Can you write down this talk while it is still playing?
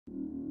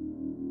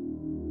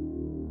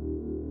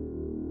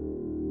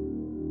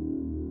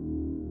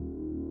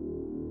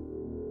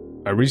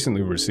I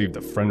recently received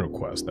a friend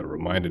request that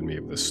reminded me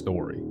of this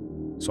story,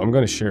 so I'm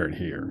going to share it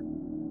here.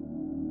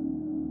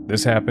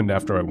 This happened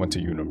after I went to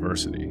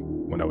university,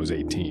 when I was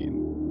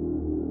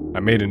 18. I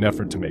made an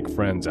effort to make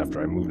friends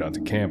after I moved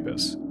onto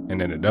campus,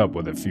 and ended up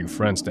with a few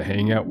friends to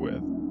hang out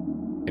with,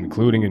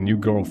 including a new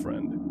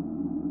girlfriend,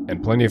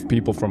 and plenty of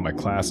people from my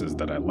classes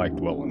that I liked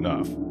well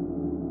enough.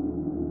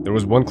 There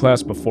was one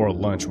class before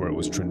lunch where it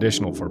was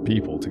traditional for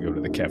people to go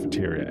to the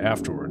cafeteria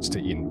afterwards to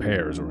eat in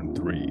pairs or in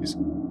threes.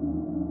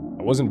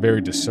 I wasn't very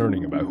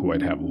discerning about who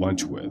I'd have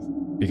lunch with,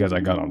 because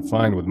I got on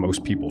fine with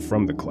most people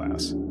from the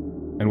class,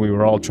 and we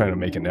were all trying to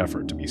make an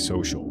effort to be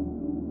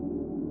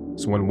social.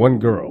 So when one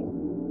girl,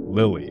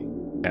 Lily,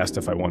 asked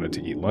if I wanted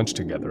to eat lunch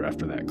together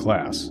after that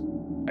class,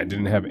 I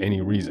didn't have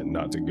any reason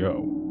not to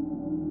go.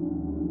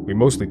 We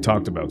mostly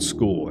talked about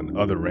school and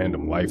other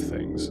random life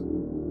things.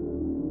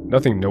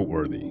 Nothing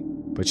noteworthy,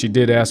 but she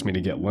did ask me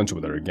to get lunch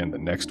with her again the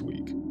next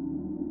week.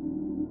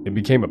 It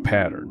became a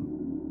pattern,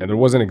 and there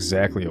wasn't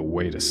exactly a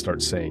way to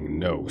start saying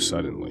no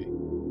suddenly.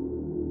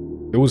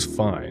 It was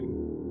fine,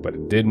 but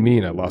it did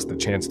mean I lost the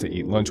chance to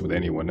eat lunch with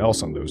anyone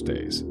else on those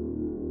days.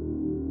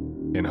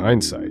 In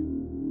hindsight,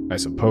 I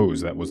suppose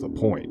that was the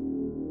point.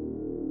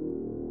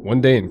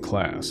 One day in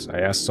class, I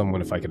asked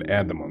someone if I could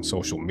add them on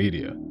social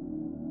media.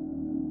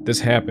 This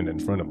happened in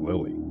front of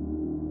Lily.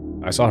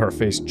 I saw her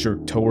face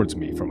jerk towards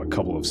me from a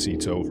couple of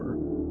seats over.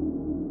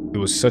 It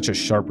was such a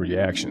sharp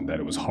reaction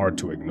that it was hard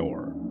to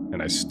ignore, and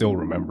I still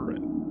remember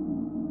it.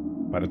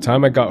 By the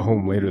time I got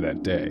home later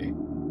that day,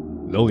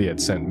 Lily had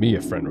sent me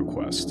a friend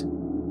request.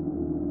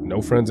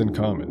 No friends in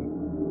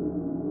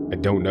common. I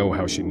don't know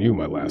how she knew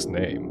my last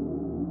name.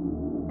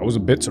 I was a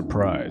bit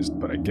surprised,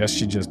 but I guess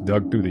she just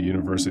dug through the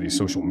university's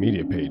social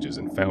media pages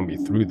and found me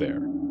through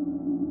there.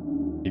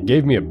 It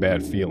gave me a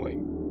bad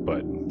feeling,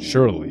 but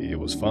surely it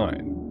was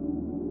fine.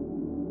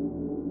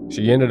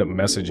 She ended up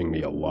messaging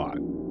me a lot,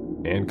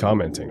 and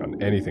commenting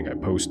on anything I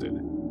posted.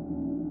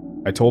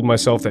 I told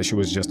myself that she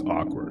was just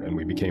awkward and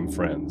we became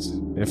friends,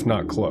 if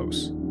not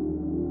close.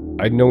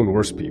 I'd known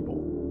worse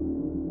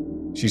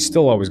people. She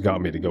still always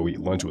got me to go eat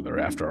lunch with her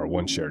after our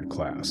one shared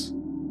class.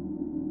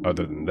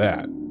 Other than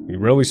that, we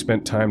rarely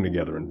spent time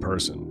together in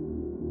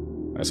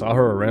person. I saw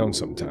her around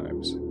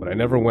sometimes, but I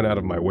never went out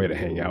of my way to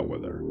hang out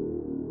with her.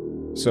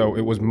 So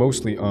it was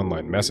mostly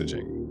online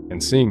messaging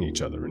and seeing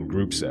each other in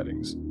group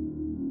settings.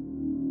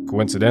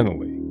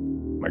 Coincidentally,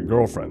 my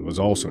girlfriend was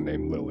also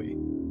named Lily.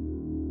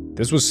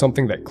 This was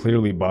something that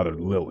clearly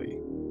bothered Lily,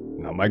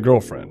 not my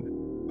girlfriend,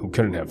 who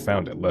couldn't have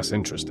found it less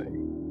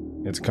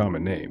interesting. It's a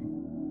common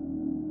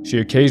name. She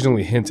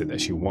occasionally hinted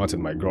that she wanted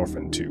my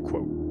girlfriend to,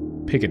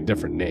 quote, pick a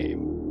different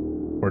name,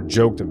 or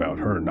joked about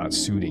her not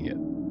suiting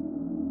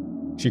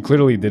it. She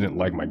clearly didn't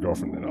like my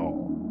girlfriend at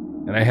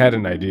all, and I had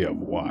an idea of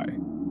why.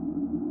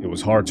 It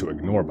was hard to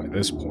ignore by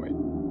this point.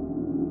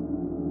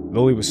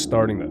 Lily was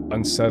starting to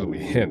unsettlingly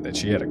hint that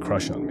she had a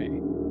crush on me.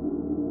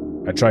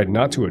 I tried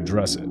not to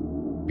address it,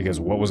 because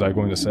what was I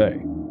going to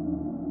say?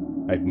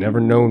 I'd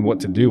never known what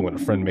to do when a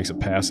friend makes a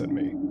pass at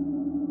me.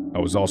 I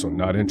was also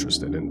not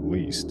interested in the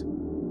least.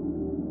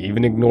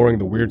 Even ignoring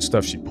the weird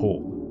stuff she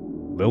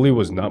pulled, Lily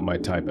was not my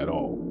type at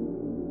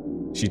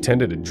all. She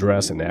tended to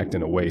dress and act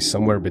in a way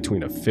somewhere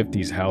between a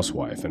 50s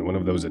housewife and one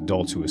of those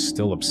adults who is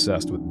still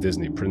obsessed with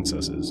Disney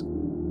princesses,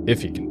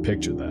 if you can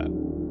picture that.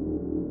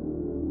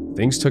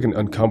 Things took an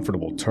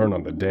uncomfortable turn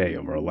on the day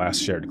of our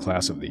last shared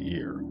class of the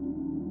year.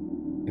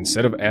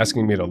 Instead of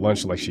asking me to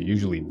lunch like she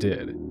usually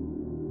did,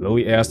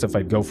 Lily asked if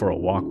I'd go for a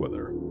walk with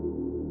her.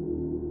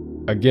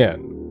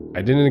 Again,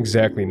 I didn't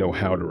exactly know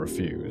how to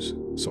refuse,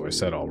 so I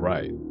said all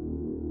right.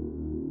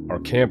 Our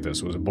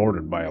campus was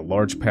bordered by a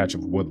large patch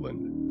of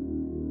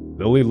woodland.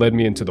 Lily led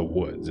me into the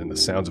woods, and the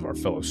sounds of our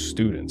fellow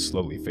students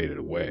slowly faded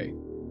away.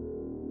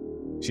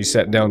 She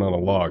sat down on a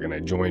log and I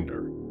joined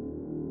her.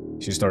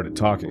 She started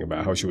talking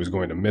about how she was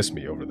going to miss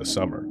me over the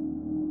summer.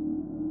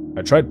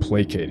 I tried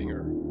placating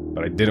her,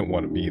 but I didn't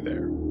want to be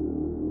there,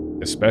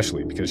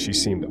 especially because she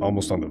seemed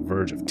almost on the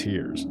verge of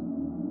tears.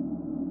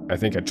 I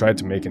think I tried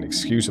to make an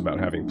excuse about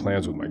having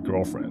plans with my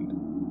girlfriend,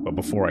 but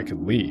before I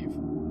could leave,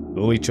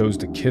 Lily chose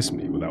to kiss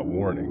me without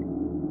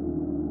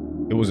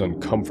warning. It was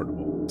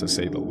uncomfortable, to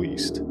say the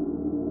least.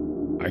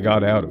 I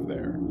got out of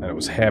there, and I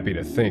was happy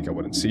to think I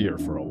wouldn't see her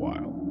for a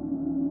while.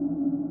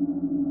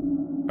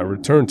 I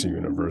returned to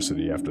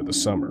university after the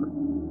summer,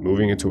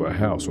 moving into a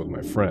house with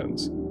my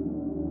friends.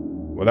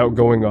 Without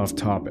going off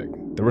topic,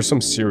 there were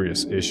some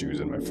serious issues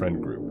in my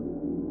friend group.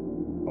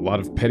 A lot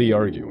of petty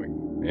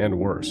arguing, and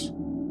worse.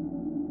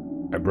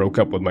 I broke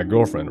up with my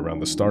girlfriend around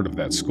the start of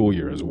that school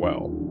year as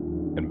well,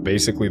 and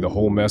basically the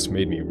whole mess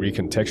made me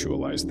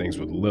recontextualize things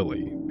with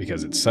Lily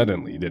because it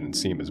suddenly didn't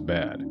seem as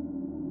bad.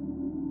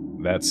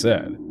 That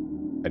said,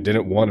 I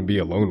didn't want to be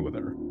alone with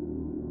her.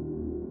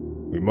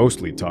 We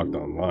mostly talked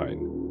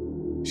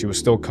online. She was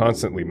still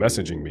constantly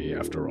messaging me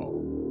after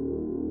all.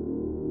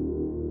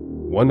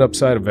 One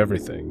upside of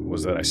everything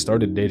was that I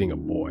started dating a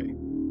boy.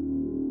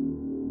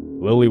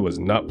 Lily was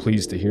not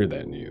pleased to hear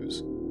that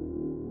news.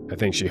 I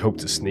think she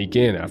hoped to sneak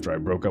in after I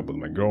broke up with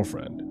my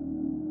girlfriend.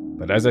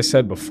 But as I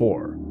said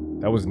before,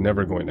 That was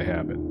never going to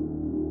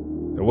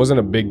happen. There wasn't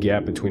a big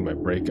gap between my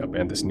breakup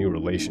and this new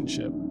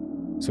relationship,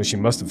 so she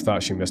must have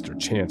thought she missed her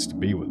chance to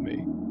be with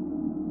me.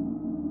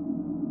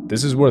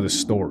 This is where the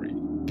story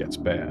gets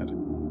bad.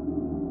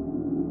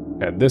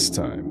 At this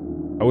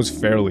time, I was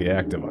fairly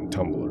active on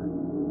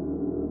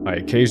Tumblr. I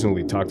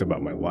occasionally talked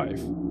about my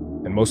life,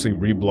 and mostly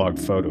reblogged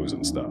photos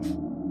and stuff.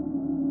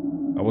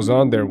 I was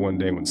on there one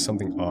day when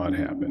something odd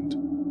happened.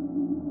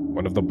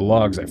 One of the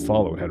blogs I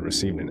followed had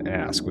received an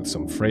ask with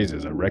some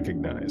phrases I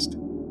recognized.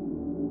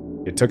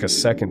 It took a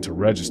second to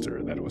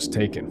register that it was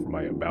taken from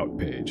my About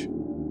page.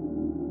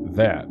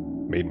 That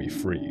made me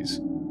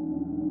freeze.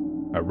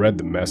 I read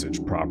the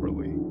message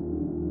properly.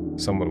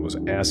 Someone was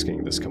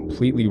asking this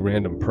completely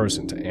random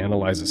person to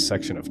analyze a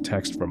section of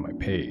text from my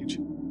page,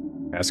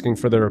 asking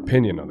for their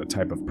opinion on the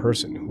type of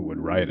person who would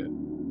write it.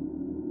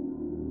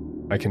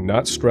 I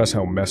cannot stress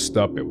how messed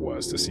up it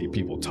was to see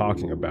people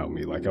talking about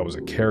me like I was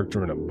a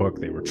character in a book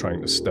they were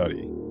trying to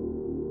study.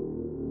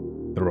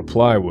 The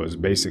reply was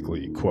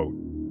basically, quote,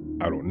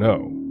 "I don't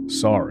know,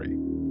 sorry."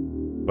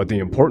 But the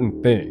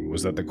important thing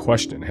was that the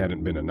question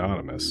hadn't been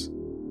anonymous.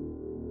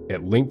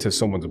 It linked to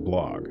someone's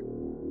blog.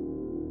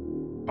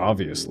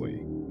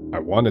 Obviously, I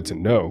wanted to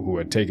know who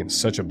had taken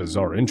such a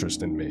bizarre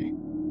interest in me.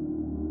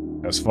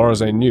 As far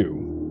as I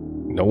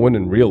knew, no one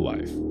in real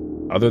life,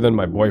 other than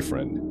my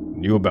boyfriend,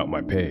 knew about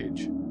my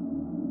page.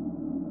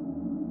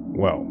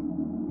 Well,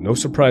 no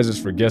surprises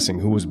for guessing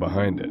who was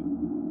behind it.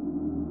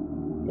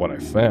 What I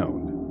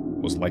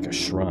found was like a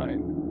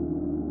shrine.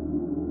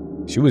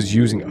 She was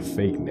using a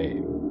fake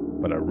name,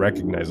 but I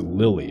recognized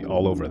Lily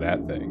all over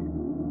that thing.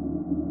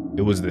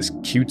 It was this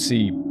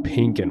cutesy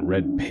pink and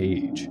red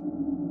page.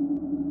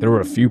 There were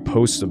a few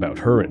posts about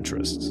her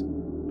interests,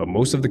 but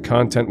most of the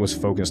content was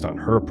focused on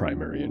her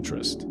primary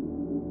interest,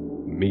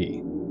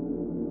 me.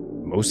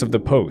 Most of the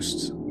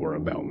posts were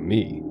about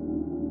me.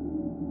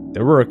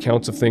 There were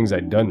accounts of things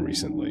I'd done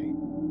recently,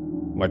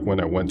 like when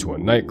I went to a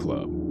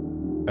nightclub,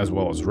 as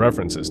well as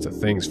references to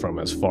things from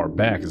as far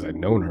back as I'd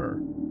known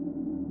her.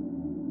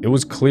 It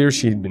was clear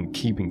she'd been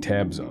keeping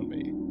tabs on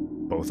me,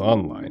 both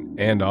online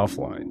and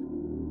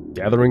offline,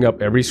 gathering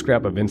up every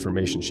scrap of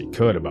information she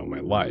could about my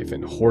life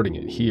and hoarding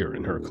it here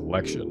in her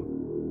collection.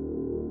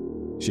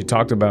 She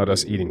talked about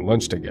us eating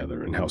lunch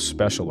together and how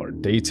special our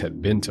dates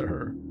had been to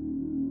her,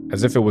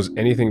 as if it was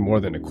anything more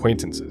than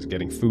acquaintances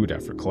getting food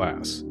after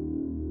class.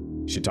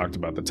 She talked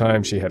about the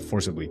time she had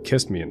forcibly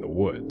kissed me in the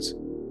woods,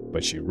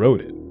 but she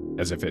wrote it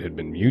as if it had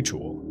been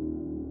mutual.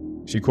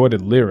 She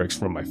quoted lyrics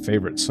from my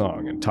favorite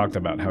song and talked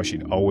about how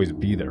she'd always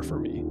be there for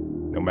me,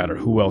 no matter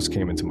who else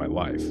came into my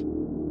life.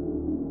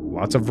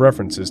 Lots of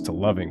references to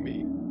loving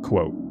me,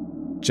 quote,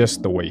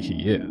 just the way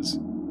he is.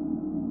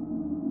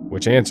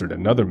 Which answered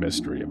another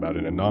mystery about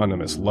an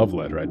anonymous love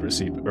letter I'd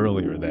received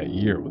earlier that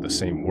year with the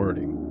same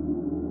wording.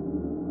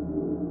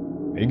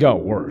 It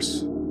got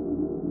worse.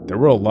 There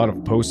were a lot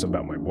of posts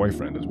about my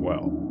boyfriend as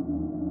well.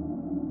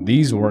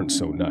 These weren't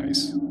so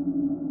nice.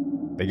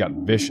 They got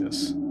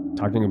vicious,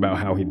 talking about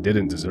how he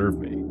didn't deserve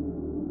me.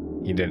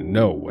 He didn't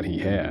know what he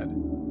had.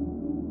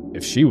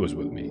 If she was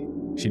with me,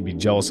 she'd be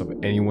jealous of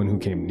anyone who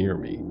came near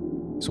me,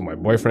 so my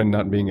boyfriend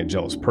not being a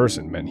jealous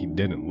person meant he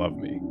didn't love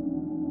me.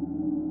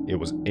 It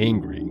was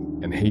angry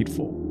and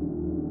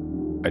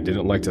hateful. I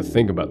didn't like to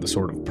think about the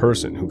sort of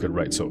person who could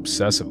write so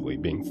obsessively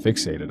being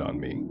fixated on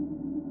me.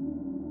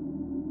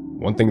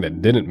 One thing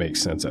that didn't make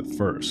sense at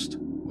first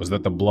was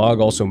that the blog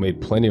also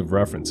made plenty of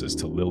references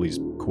to Lily's,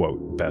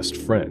 quote, best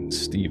friend,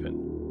 Steven.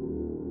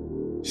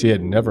 She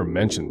had never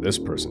mentioned this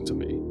person to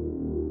me.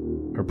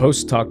 Her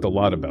posts talked a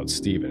lot about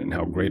Steven and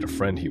how great a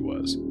friend he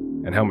was,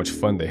 and how much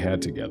fun they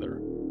had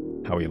together,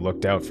 how he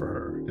looked out for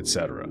her,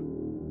 etc.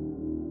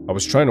 I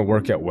was trying to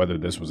work out whether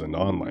this was an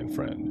online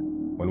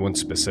friend, when one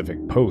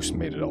specific post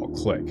made it all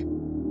click.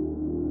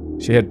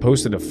 She had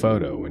posted a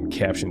photo and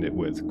captioned it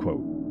with,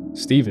 quote,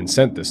 "Steven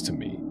sent this to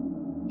me.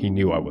 He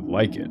knew I would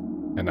like it,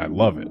 and I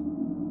love it,"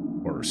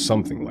 or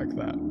something like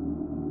that.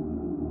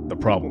 The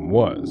problem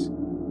was,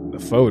 the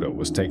photo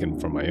was taken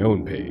from my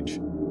own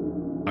page.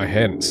 I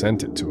hadn't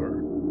sent it to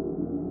her.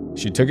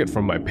 She took it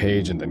from my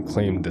page and then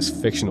claimed this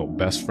fictional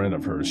best friend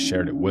of hers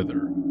shared it with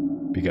her,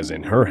 because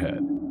in her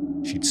head,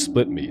 she'd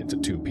split me into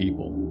two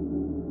people.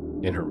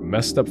 In her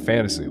messed up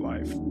fantasy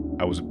life,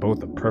 I was both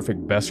the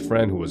perfect best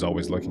friend who was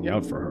always looking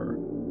out for her,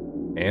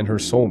 and her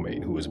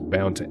soulmate who was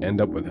bound to end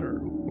up with her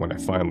when I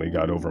finally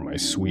got over my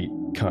sweet,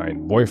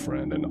 kind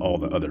boyfriend and all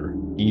the other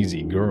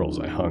easy girls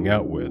I hung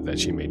out with that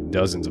she made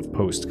dozens of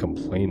posts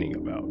complaining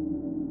about.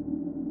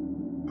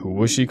 Who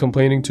was she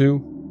complaining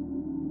to?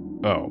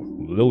 Oh,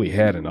 Lily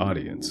had an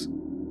audience.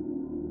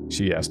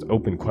 She asked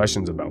open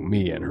questions about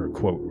me and her,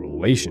 quote,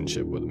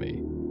 relationship with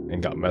me,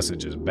 and got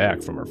messages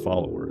back from her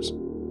followers.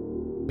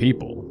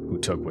 People who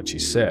took what she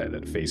said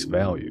at face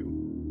value.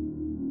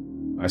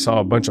 I saw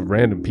a bunch of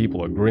random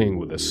people agreeing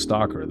with this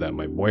stalker that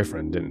my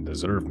boyfriend didn't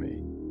deserve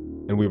me,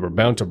 and we were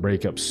bound to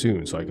break up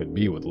soon so I could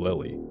be with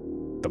Lily,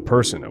 the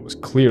person I was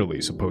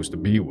clearly supposed to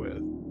be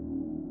with.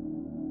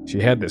 She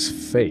had this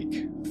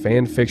fake,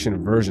 fan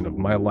fiction version of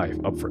my life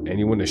up for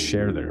anyone to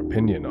share their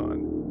opinion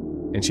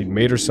on. and she'd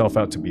made herself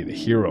out to be the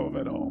hero of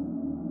it all.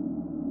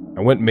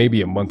 I went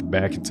maybe a month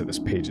back into this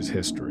page's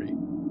history.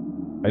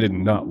 I did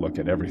not look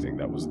at everything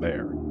that was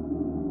there.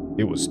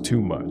 It was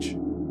too much.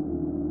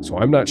 So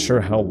I'm not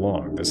sure how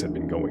long this had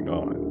been going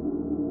on.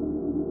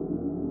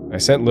 I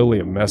sent Lily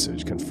a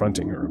message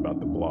confronting her about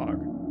the blog.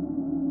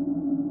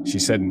 She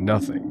said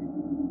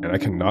nothing, and I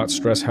cannot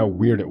stress how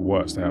weird it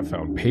was to have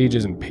found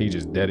pages and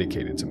pages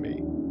dedicated to me,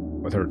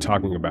 with her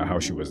talking about how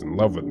she was in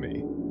love with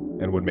me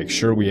and would make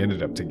sure we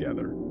ended up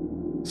together,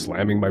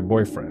 slamming my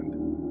boyfriend,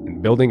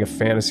 and building a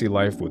fantasy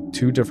life with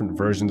two different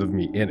versions of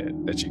me in it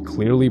that she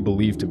clearly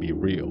believed to be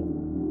real,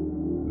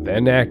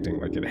 then acting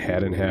like it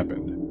hadn't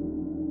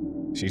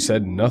happened. She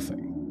said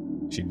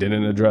nothing. She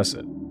didn't address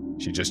it.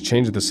 She just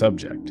changed the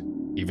subject,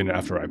 even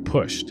after I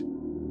pushed,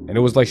 and it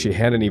was like she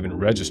hadn't even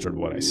registered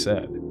what I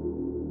said.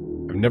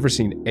 I've never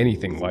seen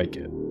anything like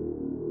it.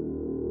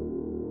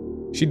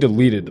 She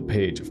deleted the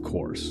page, of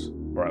course,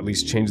 or at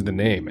least changed the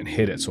name and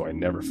hid it so I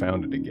never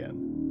found it again.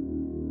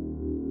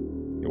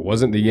 It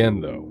wasn't the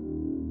end, though.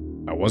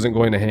 I wasn't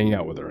going to hang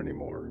out with her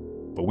anymore,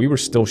 but we were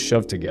still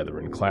shoved together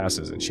in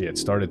classes and she had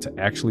started to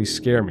actually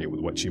scare me with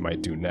what she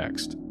might do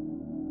next.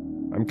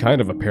 I'm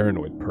kind of a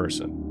paranoid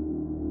person.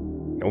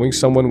 Knowing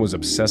someone was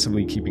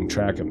obsessively keeping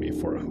track of me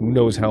for who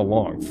knows how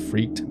long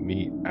freaked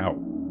me out.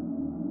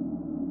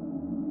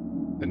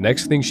 The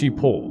next thing she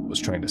pulled was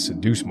trying to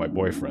seduce my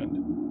boyfriend.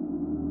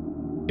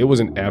 It was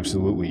an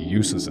absolutely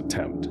useless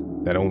attempt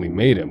that only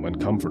made him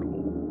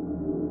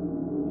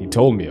uncomfortable. He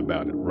told me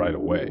about it right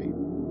away.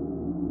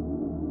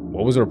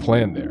 What was her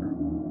plan there?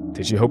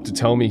 Did she hope to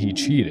tell me he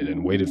cheated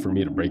and waited for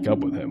me to break up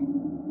with him?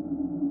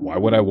 Why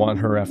would I want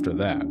her after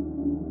that?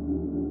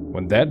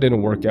 When that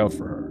didn't work out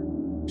for her,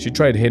 she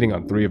tried hitting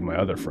on 3 of my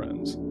other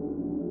friends.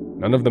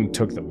 None of them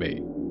took the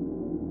bait.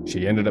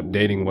 She ended up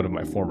dating one of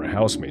my former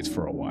housemates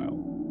for a while,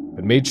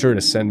 but made sure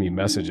to send me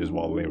messages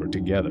while they were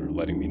together,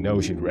 letting me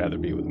know she'd rather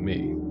be with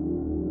me.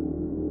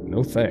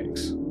 No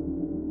thanks.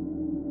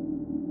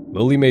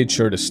 Lily made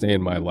sure to stay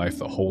in my life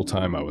the whole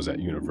time I was at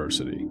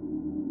university.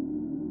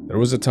 There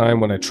was a time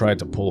when I tried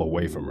to pull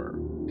away from her,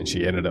 and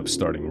she ended up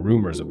starting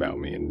rumors about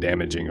me and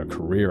damaging a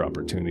career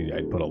opportunity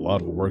I'd put a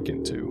lot of work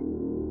into.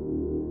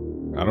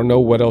 I don't know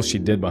what else she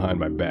did behind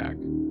my back,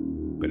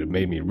 but it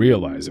made me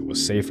realize it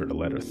was safer to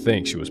let her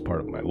think she was part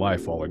of my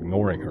life while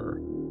ignoring her,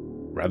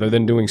 rather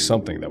than doing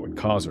something that would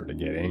cause her to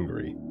get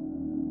angry.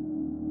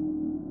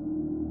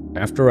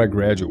 After I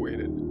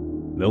graduated,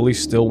 Lily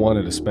still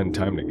wanted to spend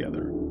time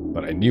together,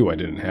 but I knew I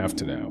didn't have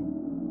to now.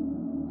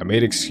 I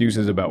made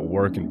excuses about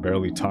work and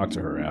barely talked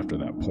to her after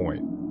that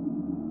point.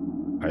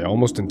 I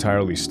almost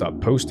entirely stopped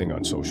posting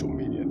on social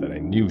media that I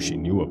knew she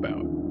knew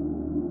about.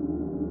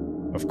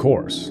 Of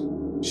course,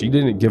 she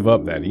didn't give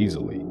up that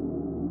easily.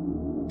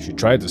 She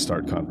tried to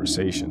start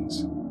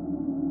conversations,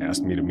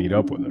 asked me to meet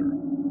up with her.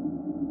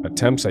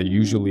 Attempts I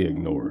usually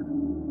ignored.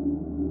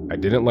 I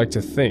didn't like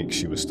to think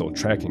she was still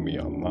tracking me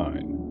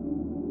online,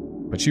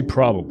 but she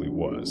probably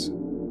was.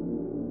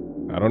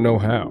 I don't know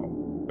how,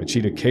 but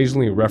she'd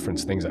occasionally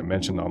reference things I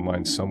mentioned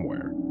online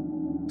somewhere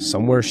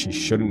she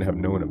shouldn't have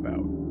known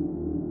about.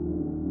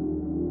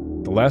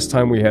 The last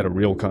time we had a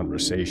real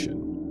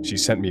conversation, she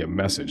sent me a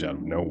message out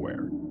of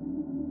nowhere.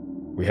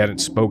 We hadn't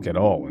spoke at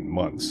all in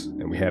months,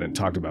 and we hadn't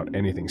talked about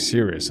anything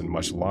serious in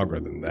much longer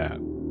than that.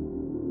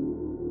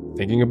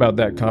 Thinking about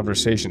that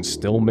conversation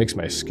still makes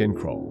my skin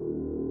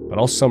crawl, but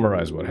I'll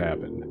summarize what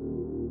happened.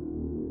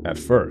 At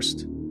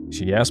first,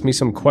 she asked me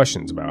some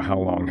questions about how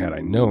long had I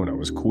known I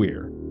was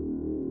queer.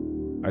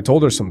 I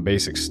told her some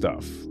basic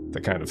stuff, the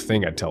kind of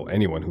thing I'd tell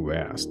anyone who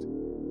asked.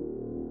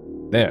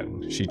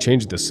 Then, she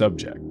changed the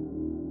subject.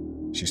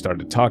 She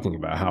started talking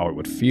about how it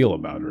would feel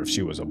about her if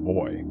she was a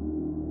boy,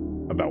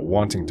 about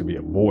wanting to be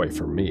a boy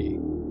for me.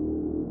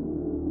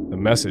 The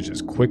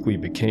messages quickly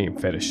became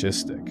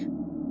fetishistic.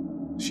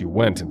 She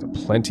went into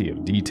plenty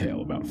of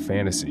detail about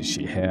fantasies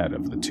she had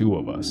of the two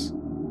of us.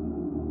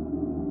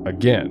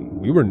 Again,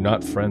 we were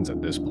not friends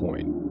at this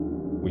point.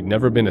 We'd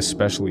never been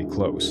especially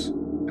close,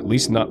 at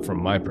least not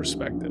from my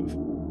perspective,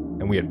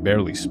 and we had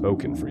barely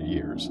spoken for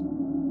years.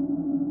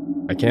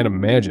 I can't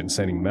imagine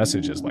sending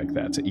messages like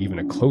that to even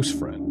a close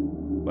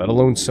friend, let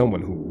alone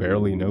someone who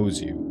barely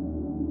knows you.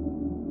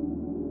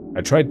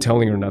 I tried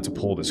telling her not to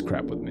pull this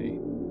crap with me,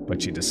 but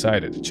she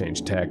decided to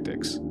change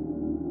tactics.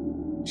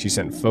 She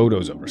sent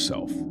photos of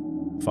herself,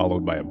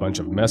 followed by a bunch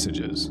of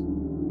messages,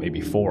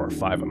 maybe 4 or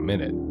 5 a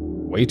minute,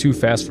 way too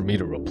fast for me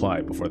to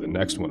reply before the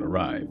next one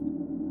arrived,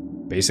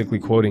 basically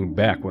quoting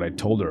back what I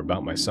told her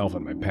about myself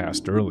and my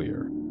past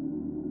earlier.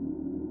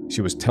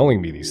 She was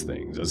telling me these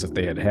things as if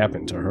they had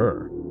happened to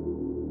her.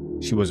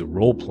 She was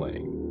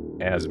role-playing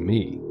as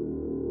me.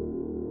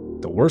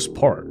 The worst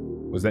part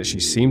was that she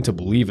seemed to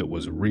believe it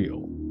was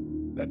real,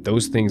 that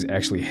those things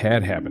actually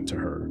had happened to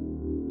her,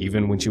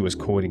 even when she was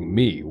quoting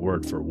me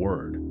word for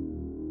word.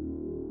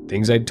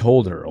 Things I'd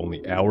told her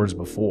only hours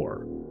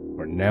before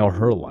were now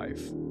her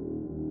life.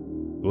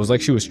 It was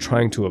like she was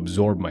trying to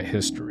absorb my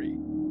history,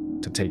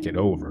 to take it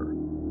over,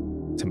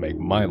 to make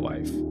my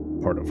life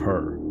part of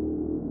her.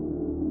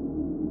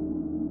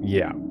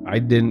 Yeah, I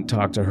didn't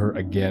talk to her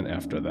again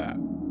after that.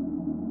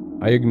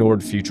 I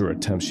ignored future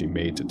attempts she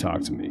made to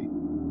talk to me,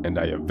 and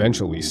I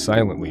eventually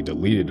silently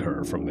deleted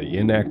her from the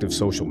inactive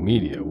social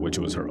media, which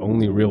was her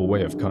only real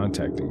way of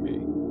contacting me.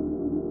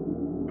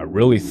 I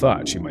really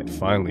thought she might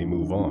finally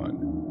move on.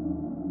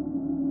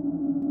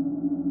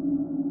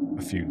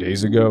 A few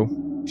days ago,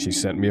 she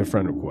sent me a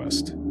friend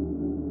request.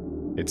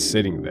 It's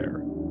sitting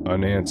there,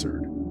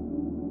 unanswered,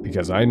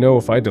 because I know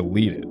if I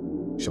delete it,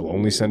 she'll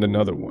only send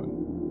another one.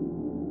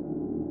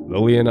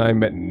 Lily and I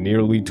met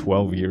nearly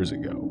 12 years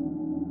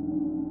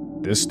ago.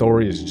 This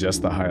story is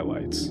just the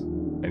highlights,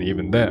 and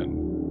even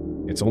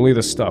then, it's only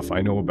the stuff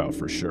I know about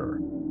for sure.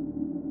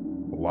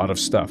 A lot of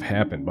stuff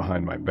happened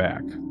behind my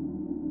back.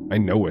 I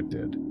know it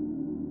did.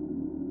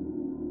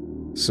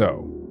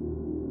 So,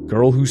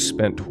 girl who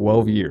spent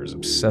 12 years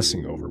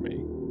obsessing over me,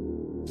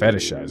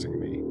 fetishizing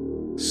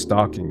me,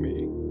 stalking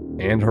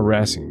me, and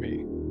harassing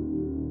me,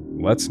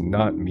 let's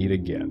not meet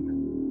again.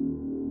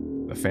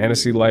 The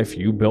fantasy life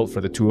you built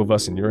for the two of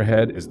us in your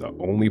head is the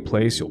only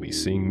place you'll be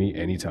seeing me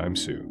anytime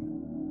soon.